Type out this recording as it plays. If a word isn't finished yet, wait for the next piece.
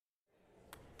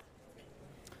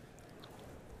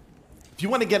If you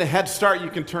want to get a head start,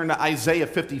 you can turn to Isaiah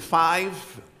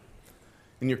 55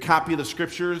 in your copy of the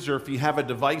scriptures, or if you have a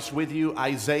device with you,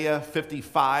 Isaiah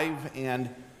 55.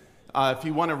 And if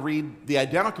you want to read the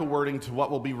identical wording to what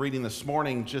we'll be reading this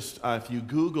morning, just if you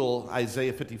Google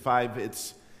Isaiah 55,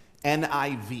 it's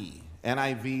NIV.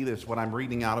 NIV is what I'm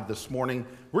reading out of this morning.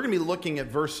 We're going to be looking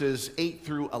at verses 8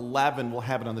 through 11. We'll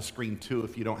have it on the screen too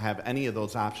if you don't have any of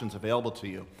those options available to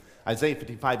you. Isaiah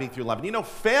 55, 8 through 11. You know,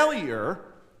 failure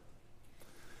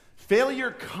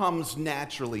comes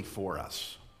naturally for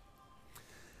us.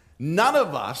 None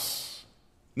of us,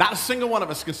 not a single one of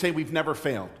us, can say we've never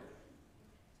failed.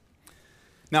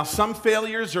 Now, some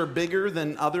failures are bigger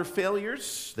than other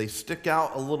failures. They stick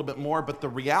out a little bit more, but the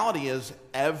reality is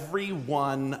every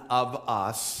one of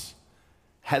us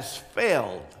has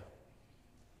failed.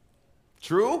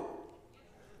 True?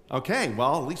 Okay,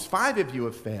 well, at least 5 of you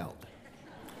have failed.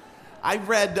 I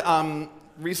read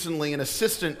recently an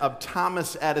assistant of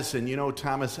Thomas Edison. You know who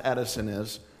Thomas Edison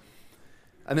is.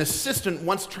 An assistant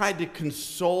once tried to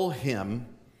console him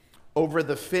over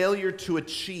the failure to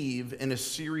achieve in a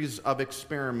series of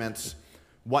experiments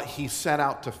what he set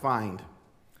out to find.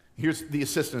 Here's the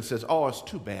assistant says, "Oh, it's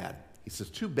too bad." He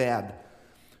says, "Too bad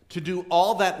to do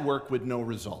all that work with no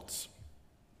results."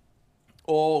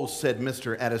 "Oh," said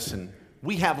Mr. Edison,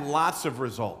 "we have lots of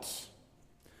results.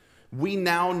 We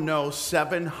now know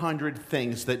 700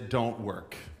 things that don't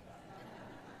work."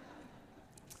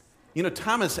 You know,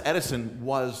 Thomas Edison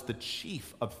was the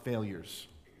chief of failures.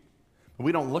 But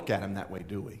we don't look at him that way,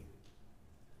 do we?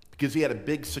 Because he had a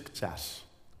big success.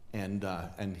 And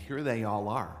here they all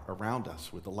are around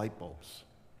us with the light bulbs.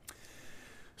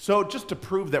 So just to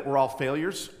prove that we're all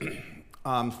failures,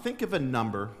 think of a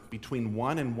number between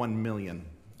 1 and 1 million.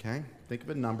 Okay? Think of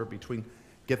a number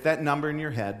get that number in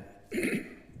your head.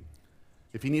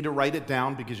 If you need to write it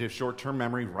down because you have short-term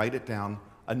memory, write it down.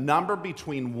 A number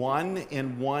between 1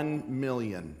 and 1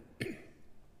 million.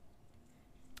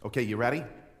 Okay, you ready?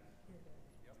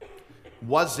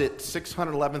 Was it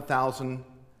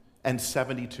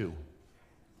 611,072?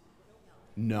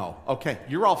 No. Okay,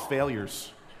 you're all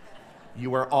failures.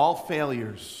 You are all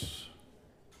failures.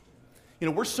 You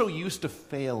know, we're so used to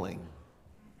failing.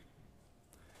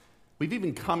 We've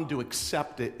even come to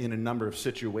accept it in a number of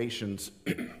situations.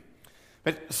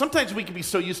 But sometimes we can be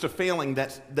so used to failing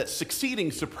that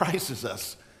succeeding surprises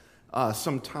us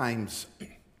sometimes.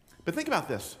 But think about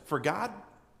this. For God,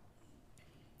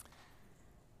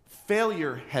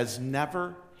 failure has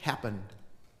never happened.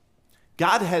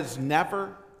 God has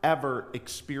never, ever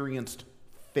experienced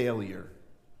failure.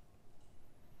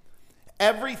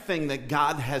 Everything that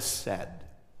God has said,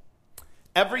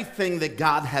 everything that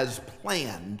God has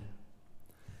planned,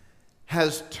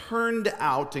 has turned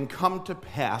out and come to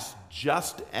pass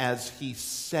just as he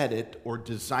said it or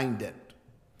designed it.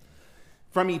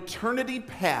 From eternity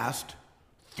past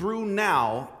through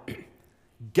now,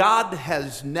 God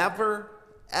has never,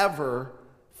 ever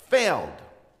failed.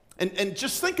 And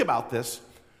just think about this.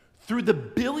 Through the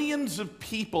billions of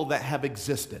people that have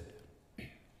existed,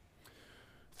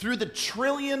 through the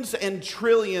trillions and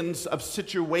trillions of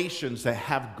situations that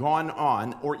have gone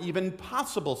on, or even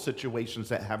possible situations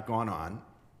that have gone on,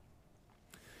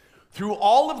 through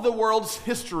all of the world's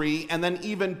history and then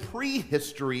even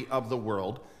prehistory of the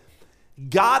world,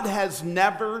 God has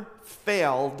never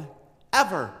failed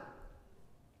ever.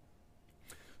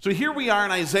 So here we are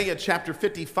in Isaiah chapter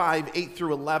 55, 8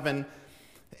 through 11,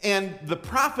 and the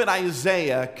prophet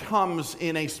Isaiah comes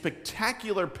in a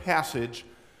spectacular passage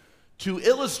to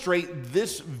illustrate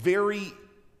this very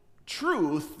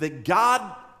truth that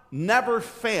God never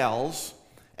fails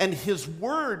and his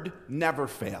word never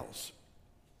fails.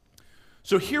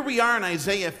 So here we are in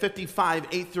Isaiah 55,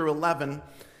 8 through 11,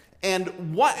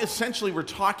 and what essentially we're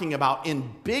talking about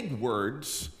in big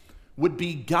words would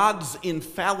be God's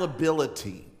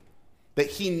infallibility, that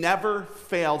he never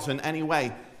fails in any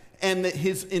way, and that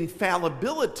his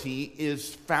infallibility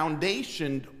is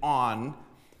foundationed on,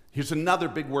 here's another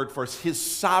big word for us, his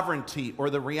sovereignty,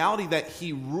 or the reality that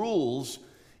he rules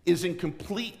is in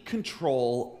complete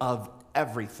control of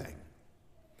everything.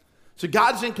 So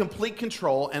God's in complete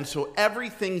control, and so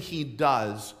everything he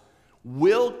does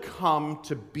will come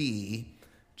to be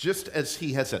just as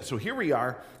he has said. So here we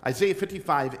are, Isaiah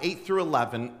 55, 8 through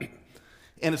 11,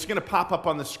 and it's going to pop up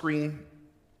on the screen.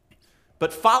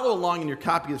 But follow along in your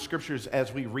copy of the scriptures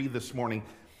as we read this morning.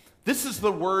 This is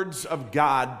the words of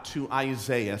God to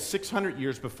Isaiah 600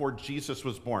 years before Jesus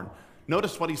was born.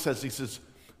 Notice what he says. He says,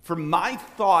 "For my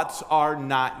thoughts are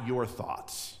not your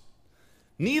thoughts,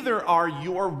 neither are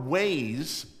your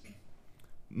ways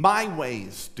my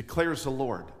ways, declares the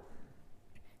Lord."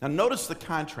 Now notice the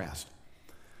contrast.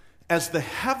 as the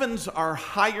heavens are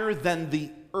higher than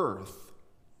the earth,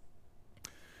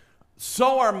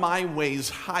 so are my ways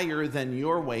higher than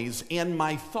your ways, and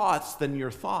my thoughts than your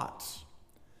thoughts.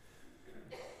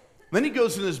 Then he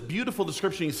goes in this beautiful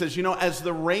description. He says, as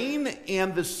the rain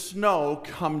and the snow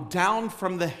come down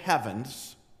from the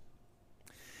heavens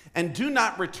and do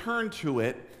not return to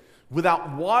it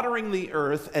without watering the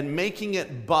earth and making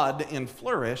it bud and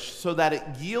flourish, so that it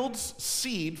yields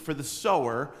seed for the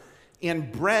sower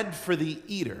and bread for the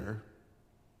eater,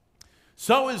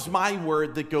 so is my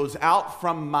word that goes out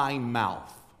from my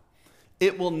mouth.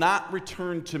 It will not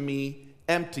return to me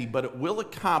empty, but it will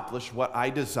accomplish what I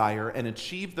desire and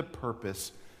achieve the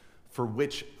purpose for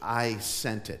which I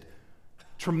sent it.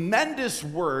 Tremendous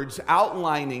words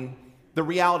outlining the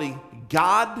reality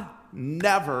God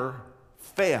never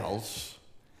fails,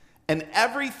 and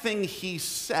everything he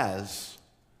says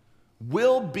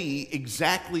will be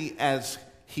exactly as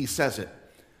he says it.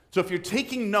 So if you're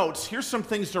taking notes, here's some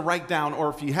things to write down, or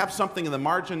if you have something in the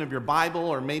margin of your Bible,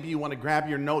 or maybe you want to grab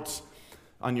your notes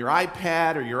on your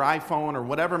iPad or your iPhone or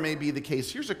whatever may be the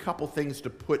case, here's a couple things to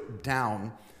put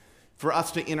down for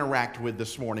us to interact with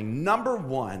this morning. Number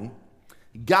one,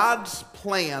 God's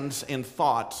plans and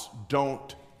thoughts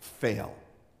don't fail.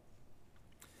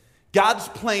 God's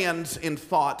plans and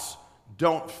thoughts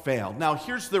don't fail. Now,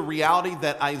 here's the reality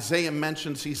that Isaiah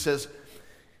mentions. He says,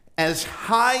 as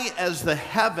high as the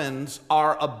heavens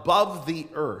are above the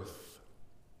earth.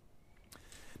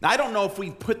 Now, I don't know if we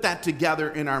put that together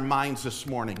in our minds this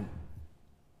morning.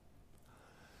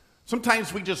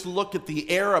 Sometimes we just look at the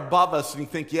air above us and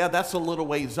think, yeah, that's a little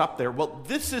ways up there. Well,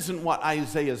 this isn't what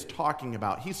Isaiah is talking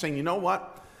about. He's saying, you know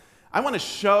what? I want to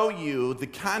show you the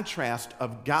contrast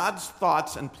of God's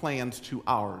thoughts and plans to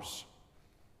ours.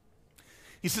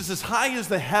 He says, as high as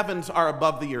the heavens are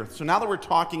above the earth. So now that we're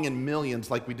talking in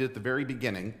millions like we did at the very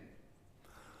beginning,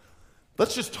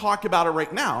 let's just talk about it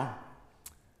right now.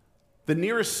 The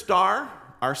nearest star,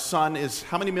 our sun, is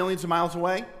how many millions of miles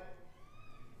away?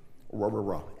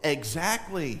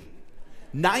 Exactly.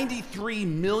 93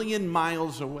 million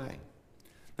miles away.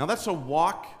 Now that's a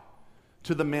walk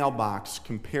to the mailbox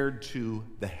compared to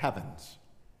the heavens,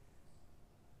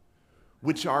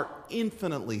 which are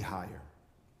infinitely higher.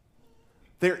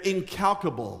 They're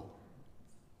incalculable.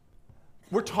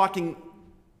 We're talking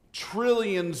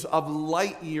trillions of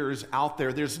light years out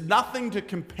there. There's nothing to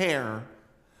compare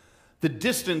the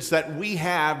distance that we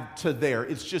have to there.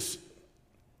 It's just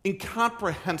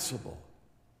incomprehensible.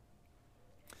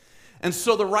 And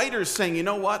so the writer is saying, you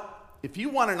know what? If you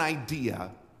want an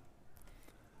idea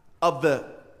of the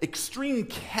extreme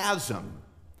chasm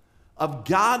of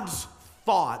God's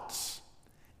thoughts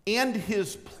and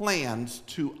his plans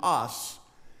to us,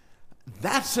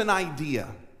 that's an idea.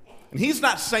 And he's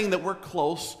not saying that we're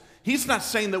close. He's not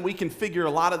saying that we can figure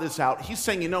a lot of this out. He's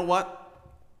saying, you know what?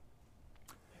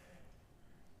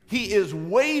 He is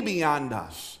way beyond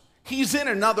us. He's in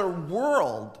another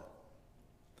world.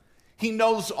 He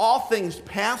knows all things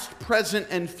past, present,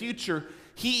 and future.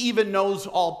 He even knows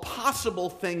all possible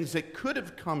things that could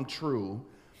have come true.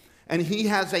 And he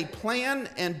has a plan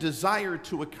and desire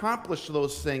to accomplish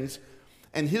those things.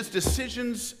 And his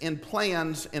decisions and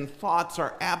plans and thoughts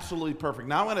are absolutely perfect.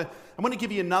 Now I'm going to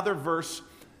give you another verse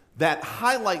that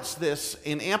highlights this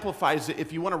and amplifies it.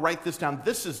 If you want to write this down,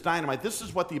 this is dynamite. This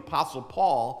is what the Apostle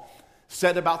Paul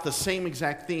said about the same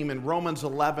exact theme in Romans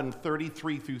 11,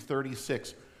 33 through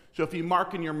 36. So if you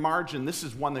mark in your margin, this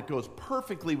is one that goes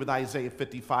perfectly with Isaiah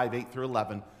 55, 8 through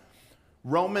 11.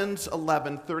 Romans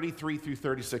 11, 33 through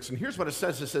 36. And here's what it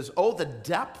says. It says, oh, the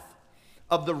depth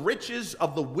of the riches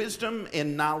of the wisdom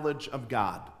and knowledge of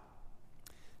God.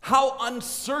 How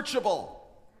unsearchable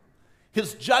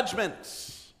his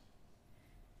judgments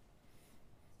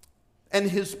and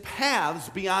his paths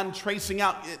beyond tracing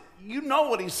out. You know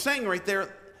what he's saying right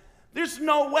there. There's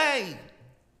no way.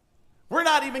 We're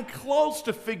not even close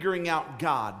to figuring out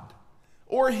God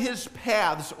or his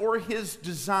paths or his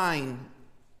design.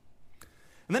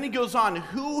 And then he goes on,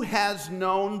 who has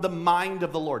known the mind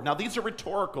of the Lord? Now, these are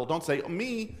rhetorical. Don't say,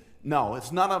 me. No,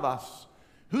 it's none of us.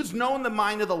 Who's known the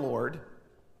mind of the Lord?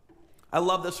 I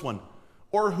love this one.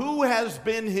 Or who has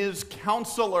been his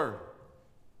counselor?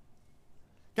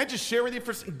 Can I just share with you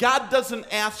for a second? God doesn't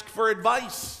ask for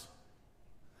advice.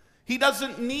 He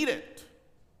doesn't need it.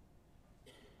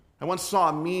 I once saw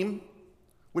a meme,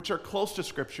 which are close to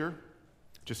Scripture.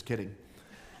 Just kidding.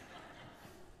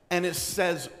 And it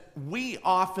says, we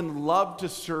often love to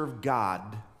serve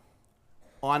God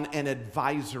on an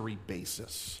advisory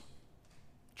basis.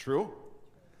 True?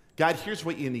 God, here's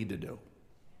what you need to do.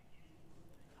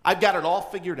 I've got it all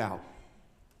figured out.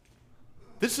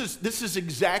 This is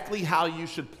exactly how you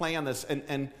should plan this.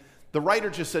 And the writer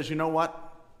just says, you know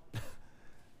what?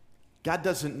 God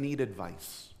doesn't need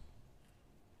advice.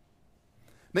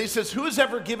 And he says, who has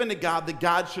ever given to God that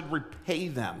God should repay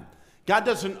them? God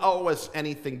doesn't owe us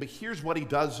anything, but here's what he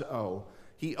does owe.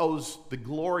 He owes the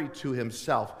glory to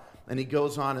himself. And he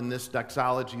goes on in this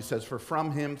doxology, he says, for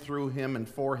from him, through him, and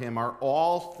for him are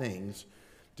all things.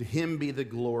 To him be the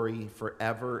glory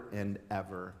forever and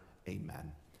ever.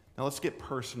 Amen. Now let's get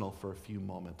personal for a few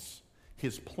moments.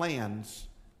 His plans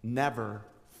never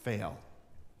fail.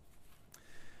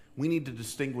 We need to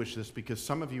distinguish this because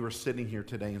some of you are sitting here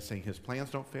today and saying, his plans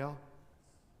don't fail?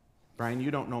 Brian,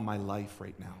 you don't know my life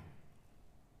right now.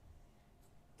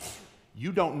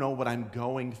 You don't know what I'm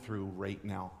going through right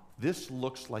now. This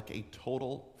looks like a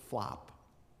total flop.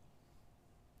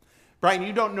 Brian,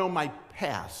 you don't know my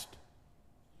past.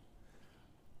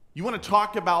 You want to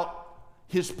talk about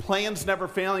his plans never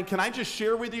failing? Can I just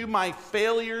share with you my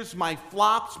failures, my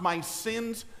flops, my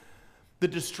sins, the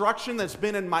destruction that's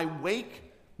been in my wake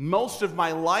most of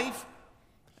my life?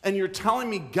 And you're telling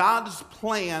me God's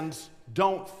plans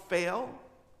don't fail?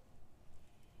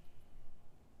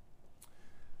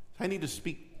 I need to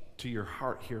speak to your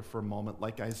heart here for a moment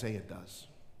like Isaiah does.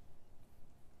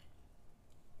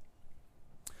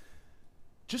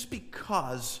 Just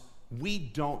because we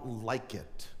don't like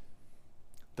it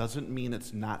doesn't mean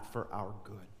it's not for our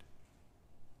good.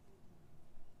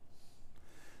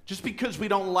 Just because we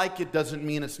don't like it doesn't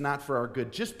mean it's not for our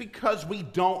good. Just because we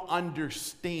don't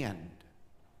understand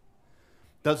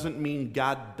doesn't mean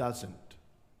God doesn't.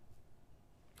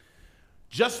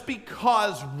 Just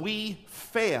because we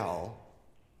fail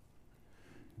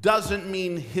doesn't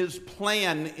mean his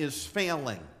plan is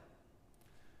failing.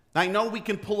 I know we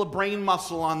can pull a brain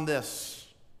muscle on this,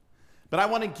 but I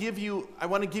want to give you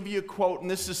a quote,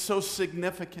 and this is so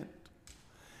significant.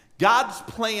 God's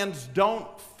plans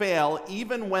don't fail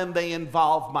even when they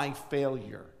involve my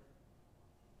failure.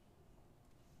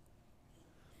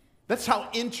 That's how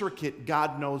intricate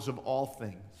God knows of all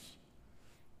things.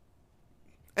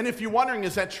 And if you're wondering,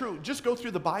 is that true? Just go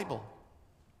through the Bible.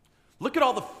 Look at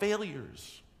all the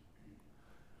failures.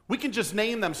 We can just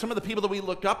name them. Some of the people that we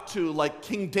look up to, like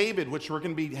King David, which we're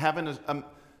going to be having a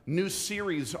new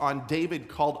series on David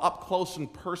called Up Close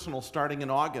and Personal starting in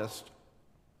August.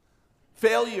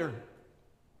 Failure.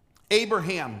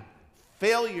 Abraham,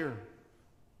 failure.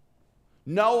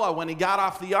 Noah, when he got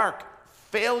off the ark,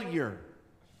 failure.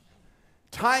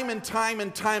 Time and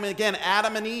time again,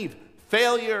 Adam and Eve,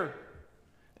 failure.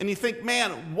 And you think,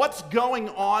 man, what's going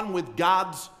on with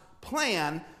God's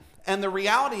plan? And the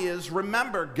reality is,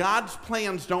 remember, God's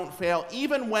plans don't fail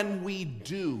even when we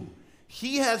do.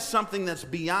 He has something that's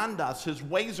beyond us. His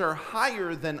ways are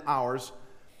higher than ours,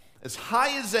 as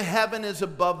high as the heaven is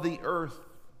above the earth.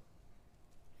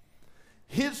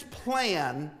 His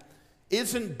plan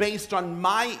isn't based on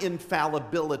my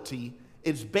infallibility.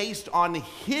 It's based on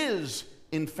his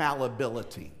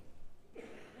infallibility.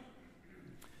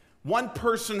 One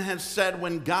person has said,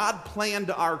 when God planned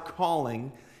our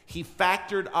calling, he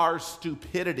factored our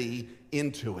stupidity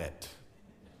into it.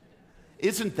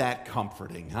 Isn't that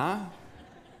comforting, huh?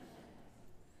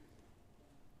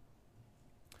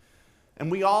 And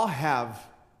we all have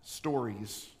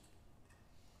stories.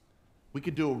 We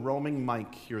could do a roaming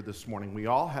mic here this morning. We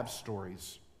all have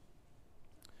stories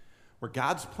where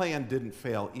God's plan didn't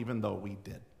fail even though we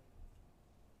did.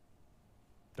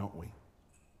 Don't we?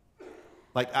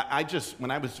 Like, I just, when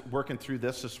I was working through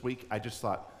this week, I just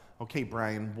thought, okay,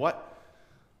 Brian, what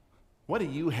do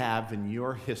you have in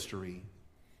your history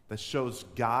that shows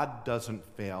God doesn't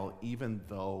fail even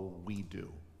though we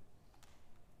do?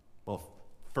 Well,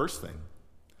 first thing,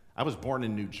 I was born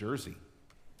in New Jersey.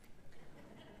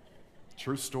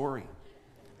 True story.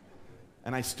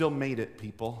 And I still made it,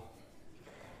 people.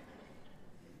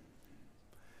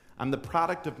 I'm the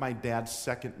product of my dad's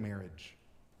second marriage.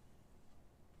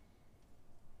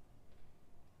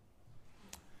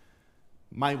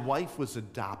 My wife was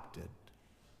adopted.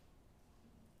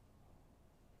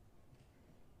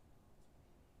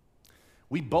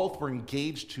 We both were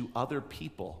engaged to other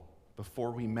people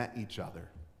before we met each other.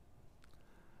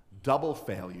 Double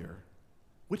failure,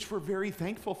 which we're very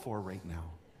thankful for right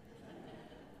now.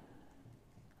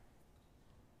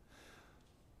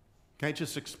 Can I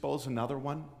just expose another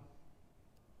one?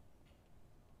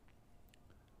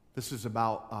 This is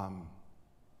about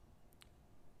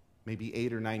maybe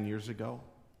 8 or 9 years ago.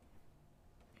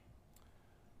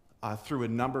 Through a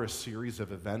number of series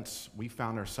of events, we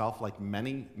found ourselves, like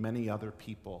many, many other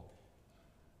people,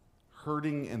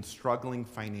 hurting and struggling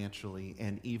financially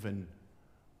and even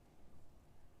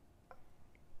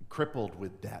crippled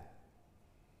with debt.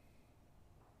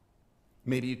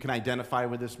 Maybe you can identify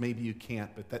with this, maybe you can't,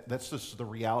 but that's just the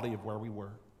reality of where we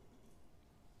were.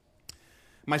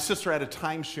 My sister had a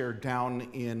timeshare down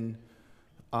in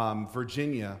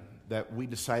Virginia that we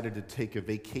decided to take a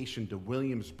vacation to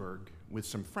Williamsburg with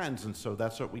some friends, and so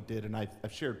that's what we did, and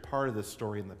I've shared part of this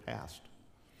story in the past.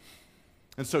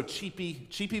 And so cheapy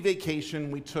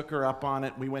vacation, we took her up on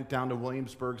it. We went down to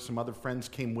Williamsburg. Some other friends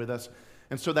came with us.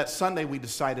 And so that Sunday we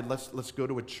decided, let's go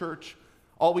to a church.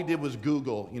 All we did was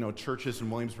Google, churches in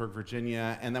Williamsburg,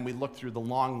 Virginia, and then we looked through the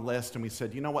long list and we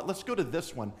said, you know what, let's go to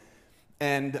this one.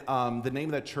 And the name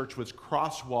of that church was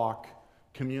Crosswalk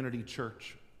Community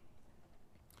Church.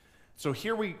 So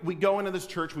here we go into this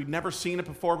church. We've never seen it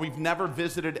before. We've never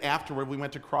visited afterward. We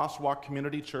went to Crosswalk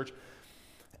Community Church.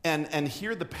 And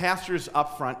here the pastor's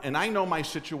up front, and I know my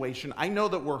situation. I know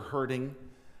that we're hurting.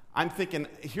 I'm thinking,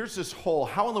 here's this hole.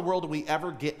 How in the world do we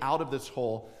ever get out of this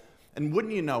hole? And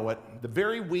wouldn't you know it, the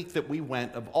very week that we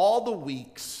went, of all the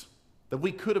weeks that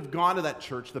we could have gone to that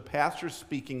church, the pastor's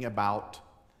speaking about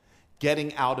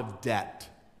getting out of debt.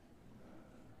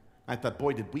 I thought,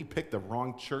 boy, did we pick the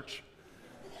wrong church?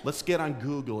 Let's get on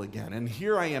Google again. And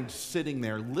here I am sitting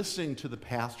there listening to the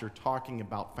pastor talking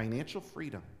about financial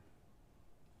freedom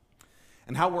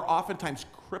and how we're oftentimes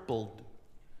crippled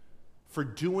for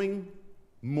doing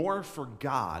more for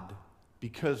God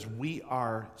because we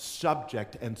are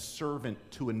subject and servant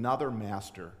to another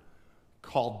master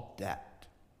called debt.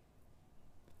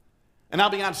 And I'll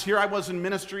be honest, here I was in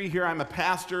ministry, here I'm a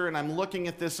pastor, and I'm looking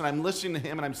at this and I'm listening to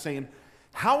him and I'm saying,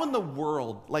 how in the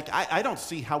world, I don't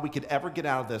see how we could ever get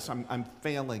out of this. I'm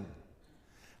failing.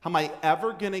 How am I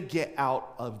ever going to get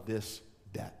out of this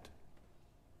debt?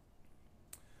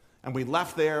 And we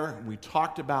left there, and we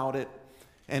talked about it,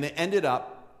 and it ended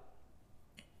up,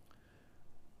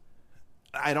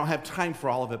 I don't have time for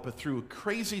all of it, but through a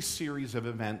crazy series of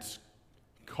events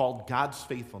called God's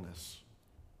faithfulness.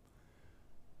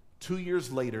 2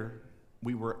 years later,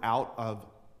 we were out of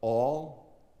all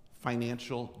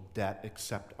financial debt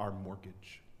except our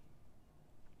mortgage.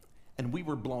 And we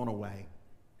were blown away.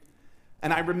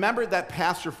 And I remember that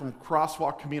pastor from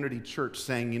Crosswalk Community Church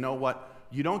saying, you know what?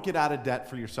 You don't get out of debt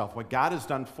for yourself. What God has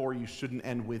done for you shouldn't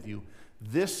end with you.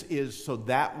 This is so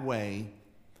that way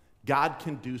God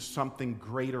can do something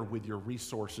greater with your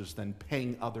resources than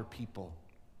paying other people.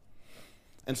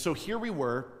 And so here we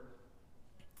were.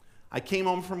 I came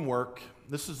home from work.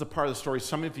 This is the part of the story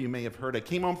some of you may have heard. I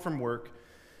came home from work,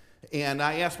 and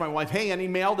I asked my wife, hey, any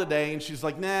mail today? And she's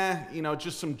like, nah,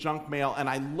 just some junk mail. And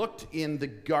I looked in the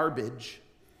garbage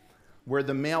where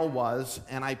the mail was,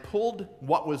 and I pulled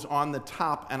what was on the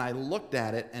top, and I looked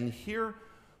at it, and here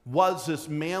was this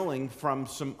mailing from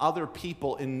some other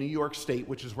people in New York State,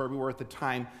 which is where we were at the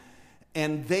time,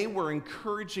 and they were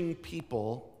encouraging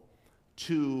people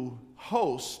to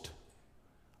host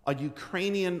a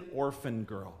Ukrainian orphan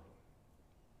girl.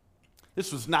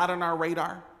 This was not on our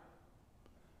radar.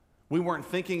 We weren't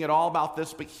thinking at all about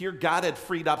this, but here God had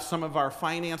freed up some of our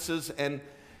finances, and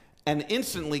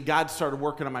instantly God started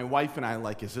working on my wife and I,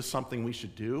 like, is this something we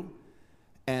should do?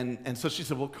 And so she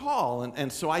said, well, call.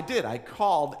 And so I did. I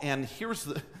called, and here's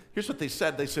what they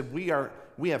said. They said,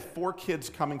 we have 4 kids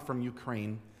coming from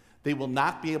Ukraine. They will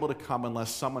not be able to come unless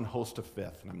someone hosts a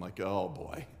 5th. And I'm like, oh,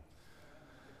 boy.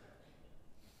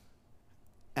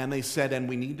 And they said, and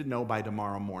we need to know by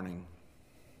tomorrow morning.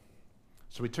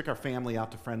 So we took our family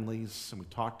out to Friendly's, and we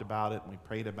talked about it, and we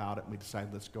prayed about it, and we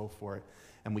decided, let's go for it.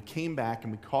 And we came back,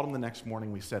 and we called them the next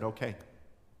morning. We said, okay,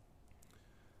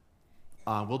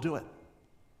 we'll do it.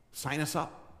 Sign us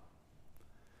up.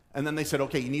 And then they said,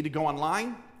 okay, you need to go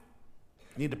online.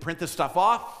 You need to print this stuff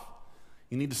off.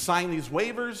 You need to sign these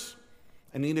waivers.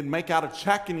 And you need to make out a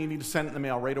check, and you need to send it in the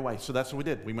mail right away. So that's what we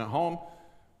did. We went home.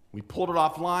 We pulled it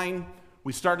offline.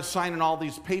 We started signing all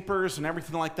these papers and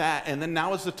everything like that. And then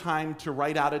now is the time to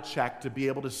write out a check to be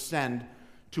able to send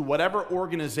to whatever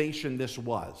organization this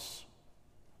was.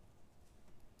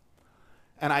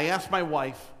 And I asked my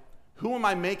wife, who am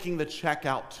I making the check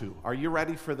out to? Are you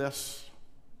ready for this?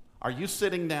 Are you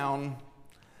sitting down?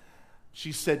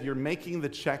 She said, you're making the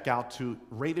check out to,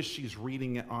 right as she's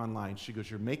reading it online, she goes,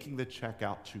 you're making the check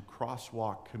out to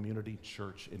Crosswalk Community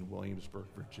Church in Williamsburg,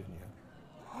 Virginia.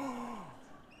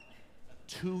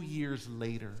 2 years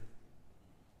later,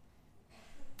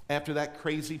 after that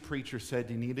crazy preacher said,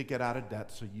 you need to get out of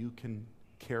debt so you can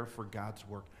care for God's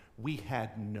work, we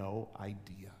had no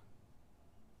idea.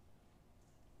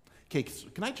 Okay, so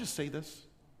can I just say this?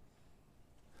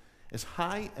 As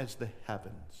high as the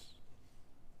heavens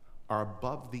are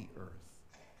above the earth,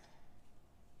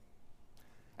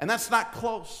 and that's not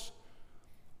close,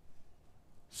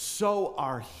 so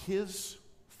are his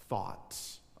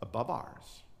thoughts above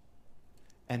ours.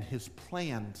 and his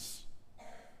plans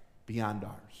beyond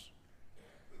ours.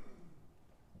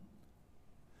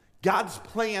 God's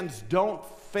plans don't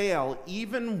fail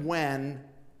even when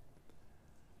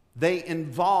they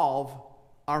involve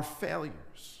our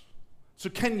failures. So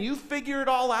can you figure it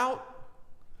all out?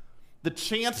 The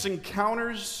chance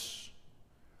encounters,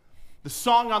 the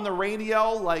song on the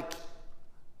radio like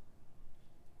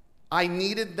I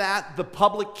needed that, the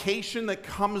publication that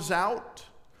comes out,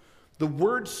 the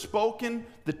words spoken,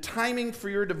 the timing for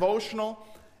your devotional,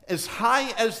 as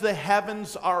high as the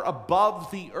heavens are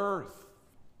above the earth,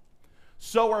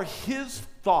 so are his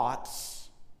thoughts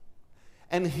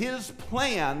and his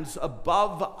plans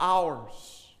above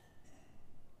ours.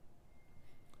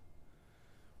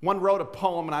 One wrote a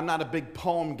poem, and I'm not a big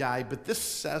poem guy, but this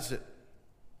says it.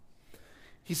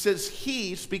 He says,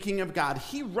 he, speaking of God,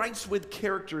 he writes with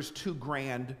characters too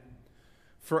grand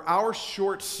for our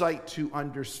short sight to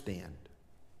understand.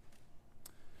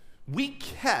 We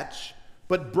catch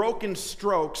but broken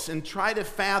strokes and try to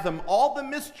fathom all the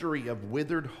mystery of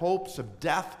withered hopes, of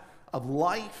death, of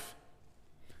life,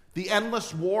 the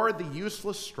endless war, the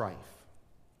useless strife.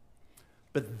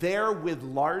 But there with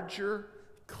larger,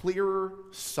 clearer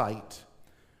sight,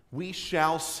 we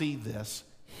shall see this: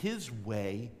 his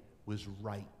way was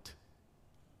right.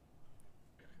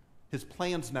 His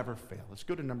plans never fail. Let's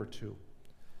go to number 2.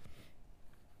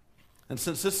 And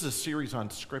since this is a series on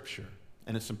Scripture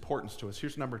and its importance to us,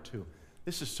 here's number 2.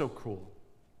 This is so cool.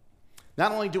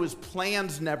 Not only do his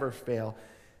plans never fail,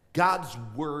 God's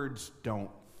words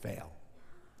don't fail.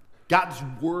 God's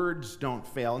words don't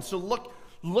fail. And so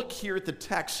look here at the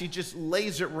text. He just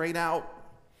lays it right out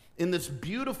in this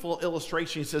beautiful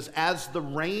illustration. He says, as the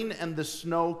rain and the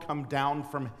snow come down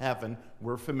from heaven,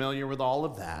 we're familiar with all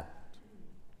of that,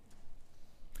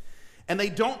 and they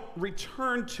don't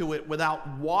return to it without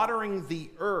watering the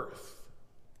earth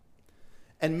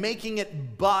and making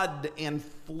it bud and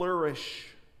flourish.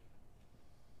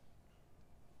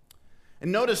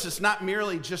 And notice it's not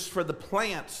merely just for the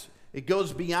plants. It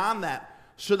goes beyond that,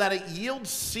 so that it yields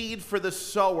seed for the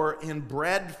sower and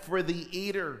bread for the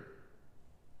eater.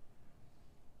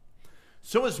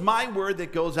 So is my word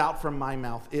that goes out from my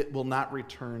mouth. It will not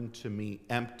return to me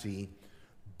empty,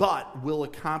 but will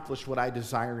accomplish what I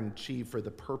desire and achieve for the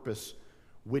purpose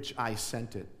which I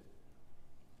sent it.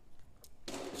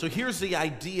 So here's the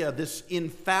idea, this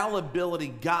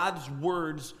infallibility. God's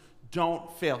words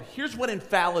don't fail. Here's what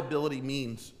infallibility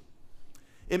means.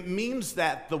 It means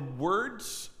that the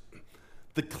words,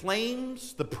 the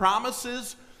claims, the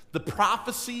promises, the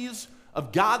prophecies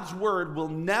of God's word will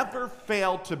never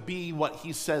fail to be what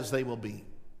he says they will be.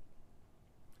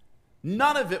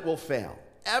 None of it will fail.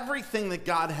 Everything that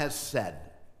God has said,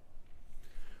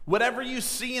 whatever you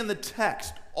see in the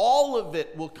text, all of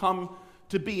it will come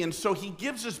to be. And so he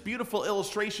gives this beautiful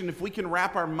illustration. If we can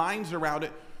wrap our minds around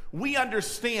it, we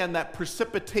understand that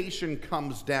precipitation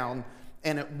comes down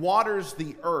and it waters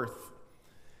the earth.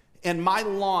 And my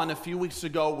lawn a few weeks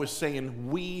ago was saying,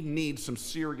 we need some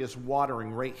serious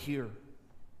watering right here.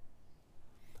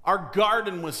 Our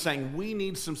garden was saying, we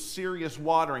need some serious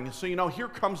watering. And so, here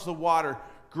comes the water.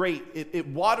 Great. It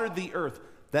watered the earth.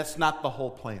 That's not the whole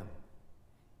plan.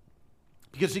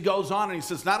 Because he goes on and he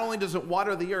says, not only does it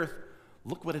water the earth,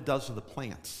 look what it does to the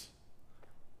plants.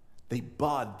 They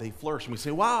bud, they flourish. And we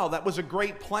say, wow, that was a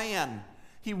great plan.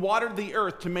 He watered the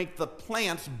earth to make the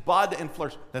plants bud and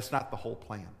flourish. That's not the whole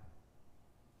plan.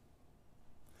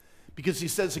 Because he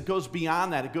says it goes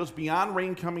beyond that. It goes beyond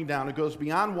rain coming down. It goes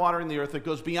beyond watering the earth. It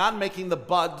goes beyond making the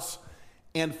buds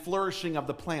and flourishing of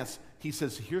the plants. He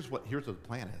says, here's what the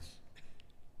plan is.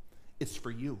 It's for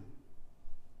you.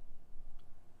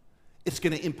 It's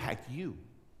going to impact you.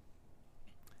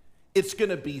 It's going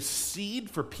to be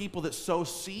seed for people that sow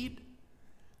seed.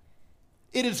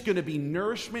 It is going to be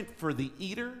nourishment for the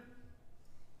eater.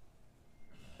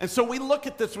 And so we look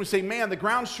at this and we say, man, the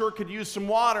ground sure could use some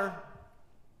water.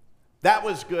 That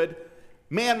was good.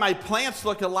 Man, my plants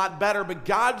look a lot better, but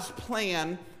God's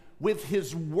plan with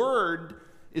his word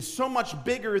is so much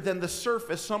bigger than the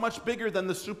surface, so much bigger than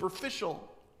the superficial.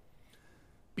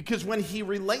 Because when he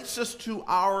relates us to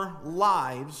our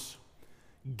lives,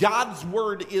 God's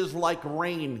word is like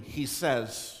rain, he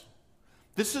says.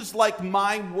 This is like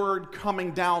my word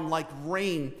coming down like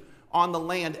rain on the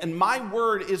land. And my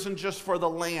word isn't just for the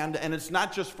land, and it's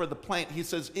not just for the plant. He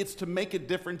says it's to make a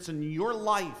difference in your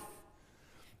life.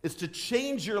 It's to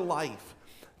change your life.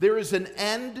 There is an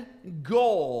end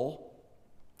goal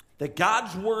that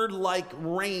God's word like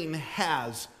rain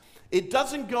has. It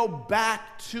doesn't go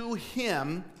back to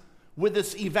him with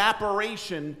this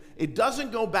evaporation. It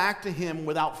doesn't go back to him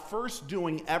without first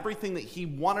doing everything that he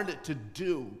wanted it to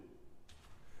do.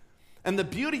 And the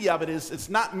beauty of it is it's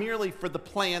not merely for the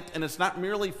plant and it's not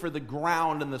merely for the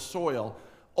ground and the soil.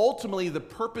 Ultimately, the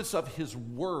purpose of his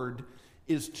word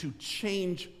is to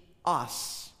change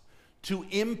us, to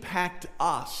impact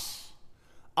us.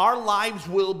 Our lives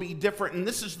will be different, and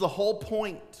this is the whole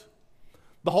point.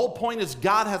 The whole point is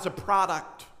God has a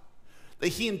product that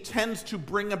he intends to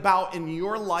bring about in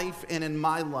your life and in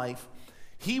my life.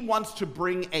 He wants to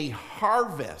bring a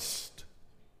harvest.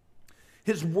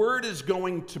 His word is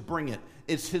going to bring it.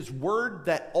 It's his word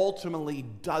that ultimately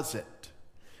does it.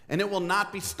 And it will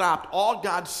not be stopped. All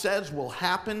God says will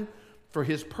happen for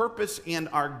his purpose and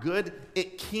our good.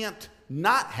 It can't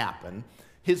not happen.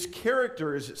 His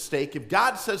character is at stake. If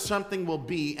God says something will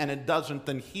be and it doesn't,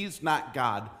 then he's not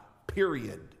God,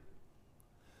 period.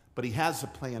 But he has a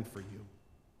plan for you.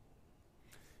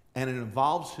 And it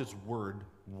involves his word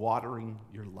watering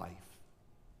your life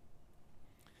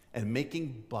and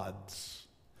making buds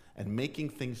and making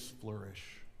things flourish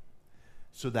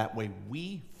so that way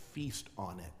we feast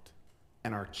on it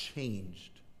and are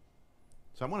changed.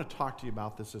 So I want to talk to you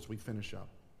about this as we finish up.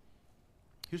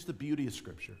 Here's the beauty of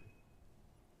Scripture.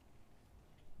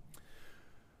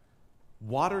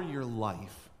 Water your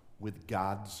life with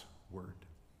God's word.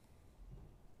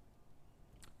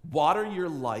 Water your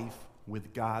life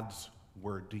with God's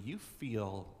word. Do you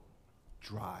feel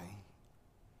dry,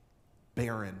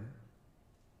 barren?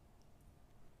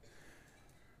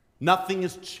 Nothing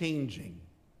is changing.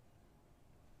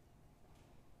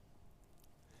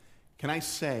 Can I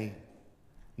say,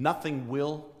 nothing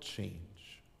will change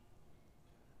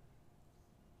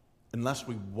unless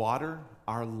we water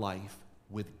our life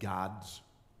with God's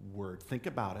word. Think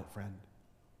about it, friend.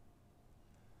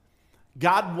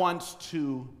 God wants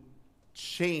to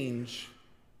change,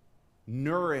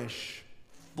 nourish,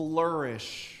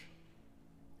 flourish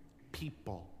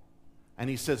people. And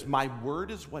he says, my word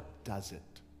is what does it.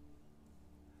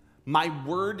 My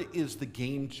word is the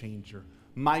game changer.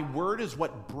 My word is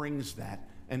what brings that.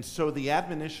 And so the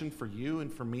admonition for you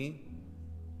and for me,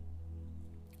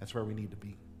 that's where we need to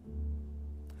be.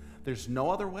 There's no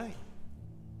other way.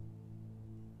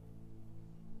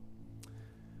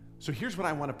 So here's what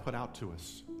I want to put out to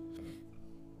us.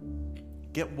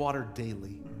 Get water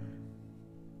daily.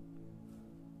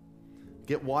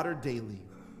 Get water daily.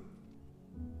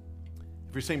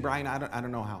 If you're saying, Brian, I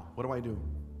don't know how. What do I do?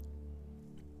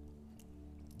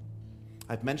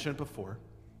 I've mentioned it before.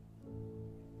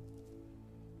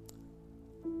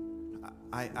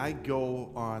 I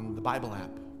go on the Bible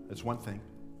app. That's one thing.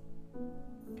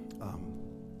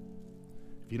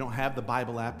 If you don't have the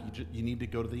Bible app, you need to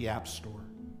go to the App Store.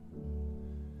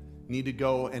 You need to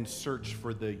go and search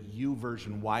for the U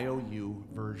version, Y-O-U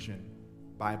version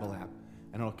Bible app,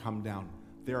 and it'll come down.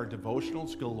 There are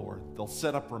devotionals galore. They'll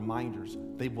set up reminders.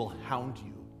 They will hound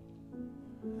you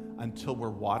until we're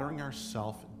watering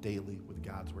ourselves daily with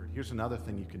God's word. Here's another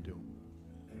thing you can do.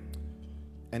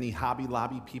 Any Hobby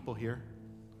Lobby people here?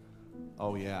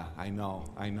 Oh yeah, I know.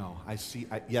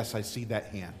 Yes, I see that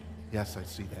hand. Yes, I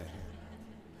see that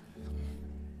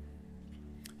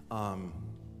hand.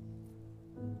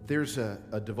 There's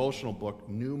a devotional book,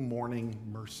 New Morning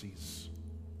Mercies.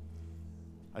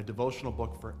 A devotional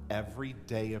book for every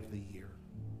day of the year.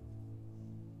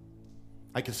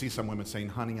 I can see some women saying,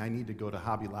 honey, I need to go to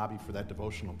Hobby Lobby for that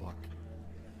devotional book.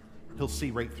 He'll see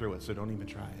right through it, so don't even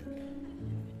try it.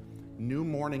 New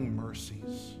Morning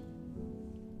Mercies.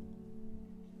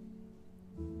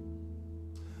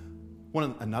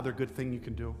 Another good thing you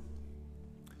can do,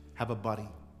 have a buddy.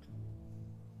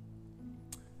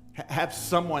 Have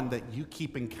someone that you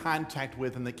keep in contact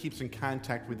with and that keeps in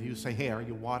contact with you. Say, hey, are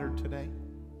you watered today?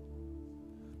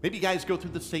 Maybe you guys go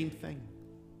through the same thing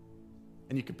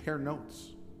and you compare notes.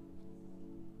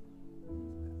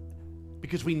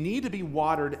 Because we need to be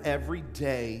watered every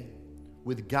day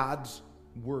with God's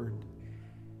word.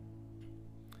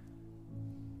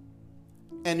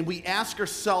 And we ask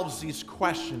ourselves these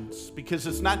questions because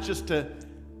it's not just to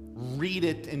read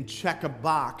it and check a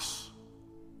box.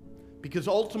 Because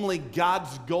ultimately,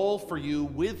 God's goal for you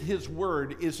with his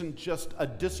word isn't just a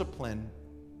discipline.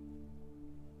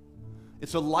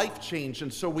 It's a life change.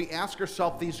 And so we ask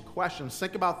ourselves these questions.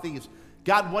 Think about these.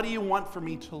 God, what do you want for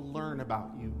me to learn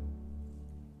about you?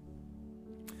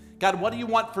 God, what do you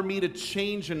want for me to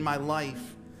change in my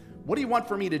life? What do you want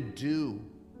for me to do?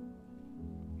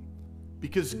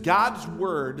 Because God's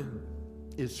word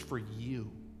is for you,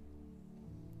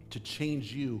 to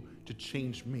change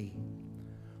me.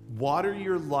 Water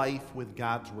your life with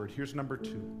God's word. Here's number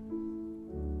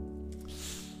 2.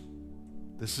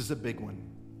 This is a big one.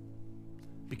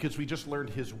 Because we just learned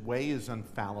his way is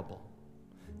infallible.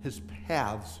 His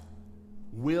paths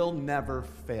will never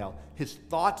fail. His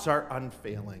thoughts are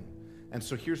unfailing. And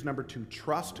so here's number 2,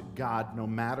 trust God no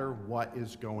matter what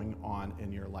is going on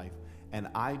in your life. And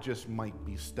I just might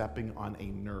be stepping on a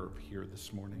nerve here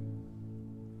this morning.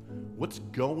 What's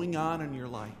going on in your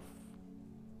life?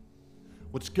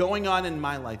 What's going on in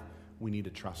my life? We need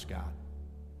to trust God.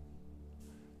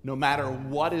 No matter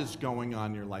what is going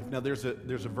on in your life. Now there's a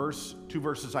verse, 2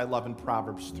 verses I love in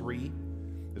Proverbs 3.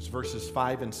 There's verses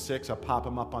 5 and 6. I'll pop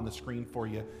them up on the screen for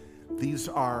you. These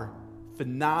are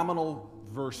phenomenal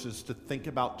verses to think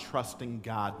about trusting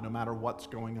God no matter what's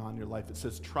going on in your life. It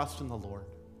says, trust in the Lord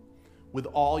with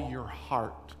all your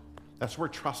heart. That's where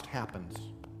trust happens.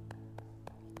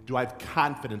 Do I have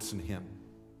confidence in Him?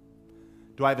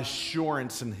 Do I have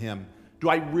assurance in Him? Do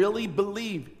I really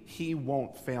believe He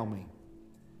won't fail me?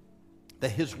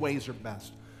 That His ways are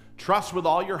best. Trust with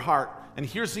all your heart. And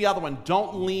here's the other one.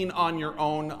 Don't lean on your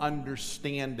own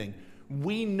understanding.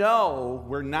 We know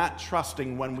we're not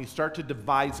trusting when we start to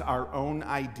devise our own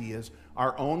ideas,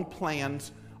 our own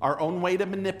plans, our own way to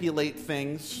manipulate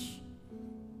things.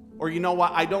 Or you know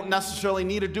what, I don't necessarily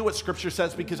need to do what Scripture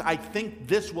says because I think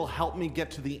this will help me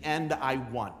get to the end I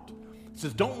want. It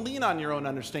says, don't lean on your own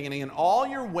understanding. In all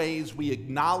your ways, we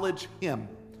acknowledge Him.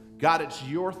 God, it's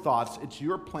your thoughts, it's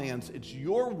your plans, it's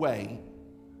your way,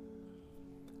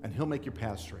 and He'll make your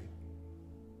path straight.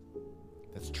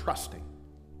 That's trusting.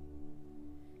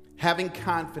 Having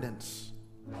confidence.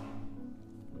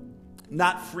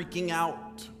 Not freaking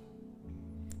out.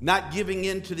 Not giving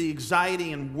in to the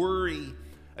anxiety and worry.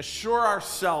 Assure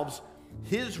ourselves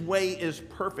His way is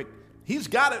perfect. He's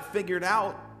got it figured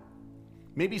out.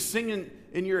 Maybe singing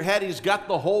in your head, He's got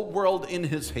the whole world in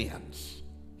His hands.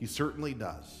 He certainly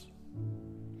does.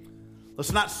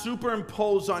 Let's not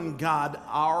superimpose on God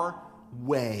our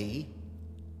way,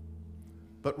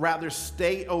 but rather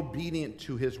stay obedient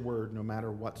to His word no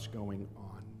matter what's going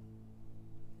on.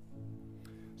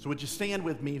 So would you stand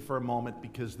with me for a moment,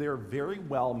 because there very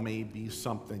well may be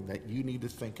something that you need to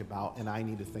think about and I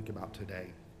need to think about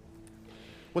today.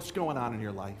 What's going on in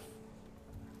your life?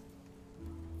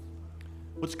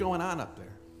 What's going on up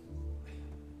there?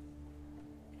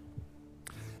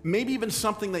 Maybe even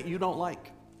something that you don't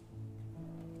like.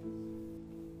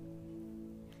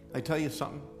 I tell you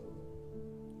something.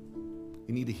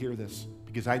 You need to hear this,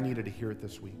 because I needed to hear it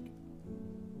this week.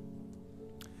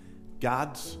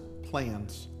 God's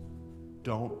plans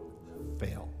don't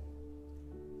fail,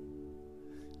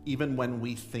 even when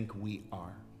we think we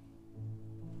are.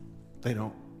 They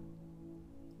don't.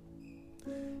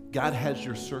 God has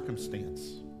your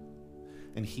circumstance,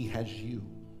 and He has you,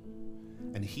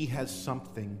 and He has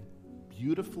something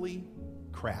beautifully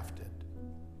crafted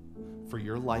for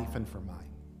your life and for mine.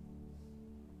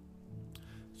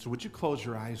 So would you close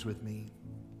your eyes with me?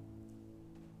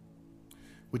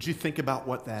 Would you think about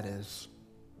what that is?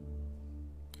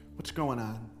 What's going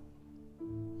on?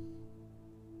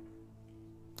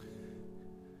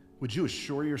 Would you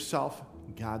assure yourself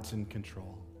God's in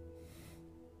control?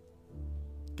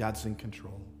 God's in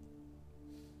control.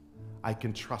 I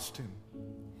can trust Him.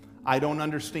 I don't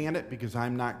understand it because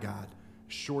I'm not God.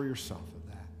 Assure yourself of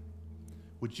that.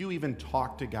 Would you even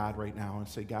talk to God right now and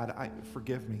say, God,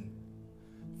 forgive me.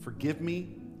 Forgive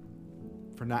me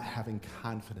for not having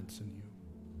confidence in you.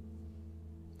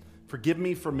 Forgive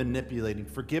me for manipulating.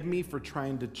 Forgive me for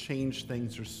trying to change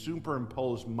things or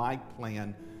superimpose my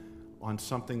plan on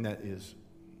something that is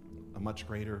a much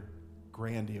greater,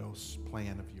 grandiose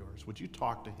plan of yours. Would you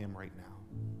talk to Him right now?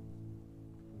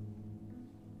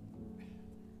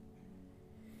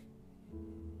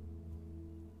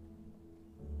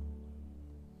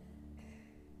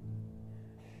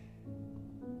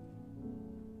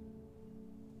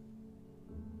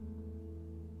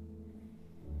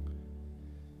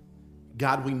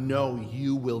 God, we know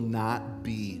you will not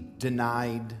be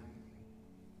denied.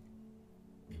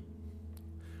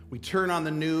 We turn on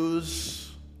the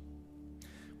news.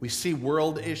 We see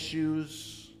world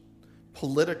issues,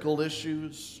 political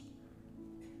issues,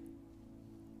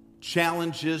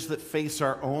 challenges that face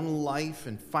our own life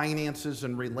and finances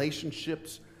and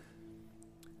relationships.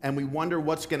 And we wonder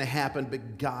what's going to happen.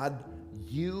 But God,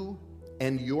 you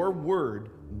and your word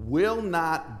will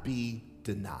not be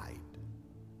denied.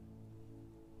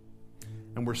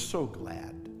 And we're so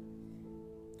glad.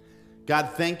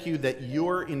 God, thank you that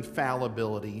your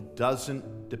infallibility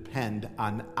doesn't depend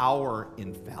on our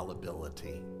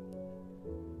infallibility.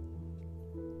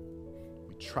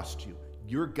 We trust you.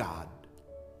 You're God.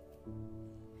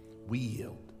 We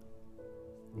yield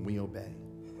and we obey.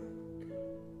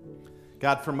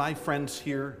 God, for my friends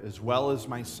here as well as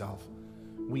myself,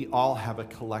 we all have a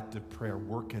collective prayer.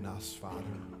 Work in us, Father.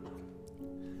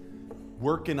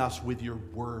 Work in us with your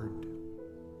word.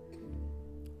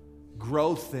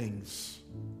 Grow things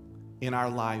in our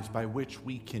lives by which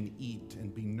we can eat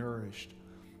and be nourished.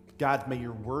 God, may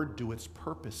your word do its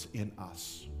purpose in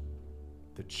us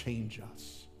to change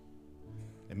us.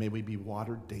 And may we be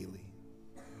watered daily.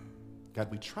 God,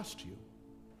 we trust you.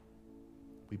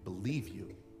 We believe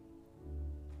you.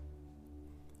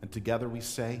 And together we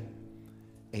say,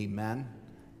 amen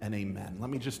and amen. Let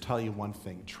me just tell you one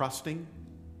thing.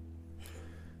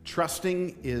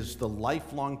 Trusting is the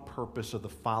lifelong purpose of the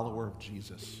follower of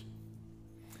Jesus.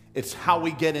 It's how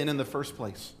we get in the first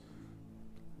place.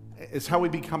 It's how we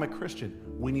become a Christian.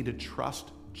 We need to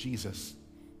trust Jesus,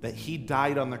 that he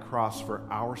died on the cross for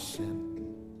our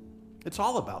sin. It's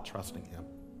all about trusting him.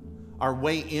 Our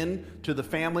way in to the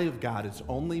family of God is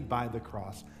only by the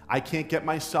cross. I can't get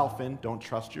myself in. Don't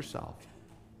trust yourself.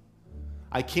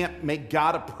 I can't make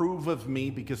God approve of me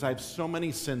because I have so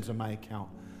many sins in my account.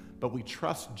 But we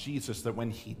trust Jesus that when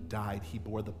he died, he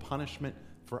bore the punishment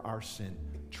for our sin.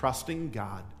 Trusting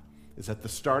God is at the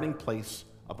starting place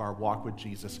of our walk with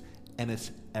Jesus, and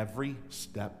it's every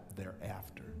step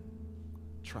thereafter.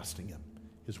 Trusting him.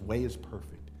 His way is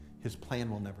perfect. His plan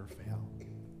will never fail.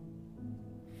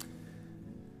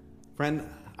 Friend,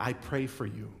 I pray for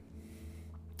you,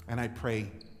 and I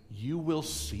pray you will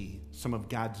see some of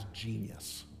God's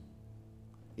genius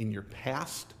in your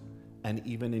past and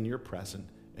even in your present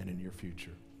and in your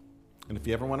future. And if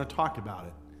you ever want to talk about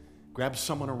it, grab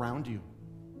someone around you,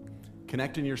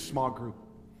 connect in your small group,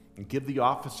 and give the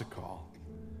office a call.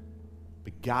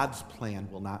 But God's plan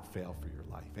will not fail for your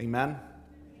life. Amen?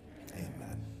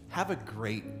 Amen. Have a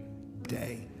great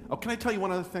day. Oh, can I tell you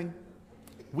one other thing?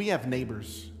 We have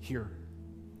neighbors here.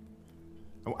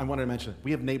 I wanted to mention it.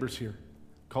 We have neighbors here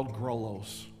called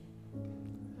Grolos.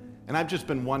 And I've just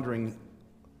been wondering,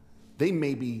 they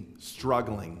may be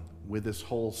struggling with this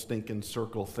whole stinking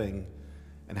circle thing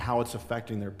and how it's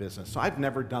affecting their business. So I've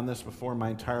never done this before in my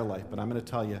entire life, but I'm going to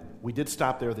tell you, we did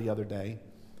stop there the other day,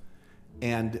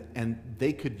 and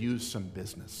they could use some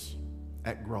business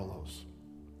at Grolos.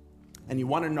 And you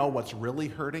want to know what's really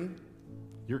hurting?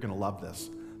 You're going to love this.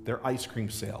 Their ice cream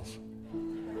sales.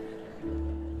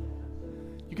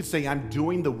 You could say, I'm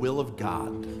doing the will of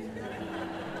God.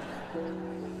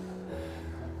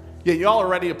 Yeah, you all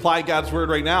already apply God's word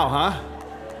right now, huh?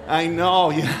 I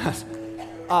know, yes.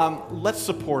 Let's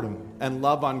support them and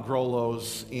love on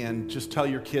Grolos, and just tell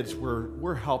your kids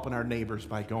we're helping our neighbors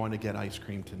by going to get ice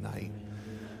cream tonight.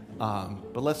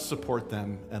 But let's support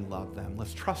them and love them.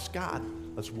 Let's trust God.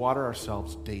 Let's water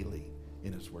ourselves daily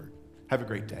in his word. Have a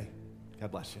great day.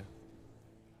 God bless you.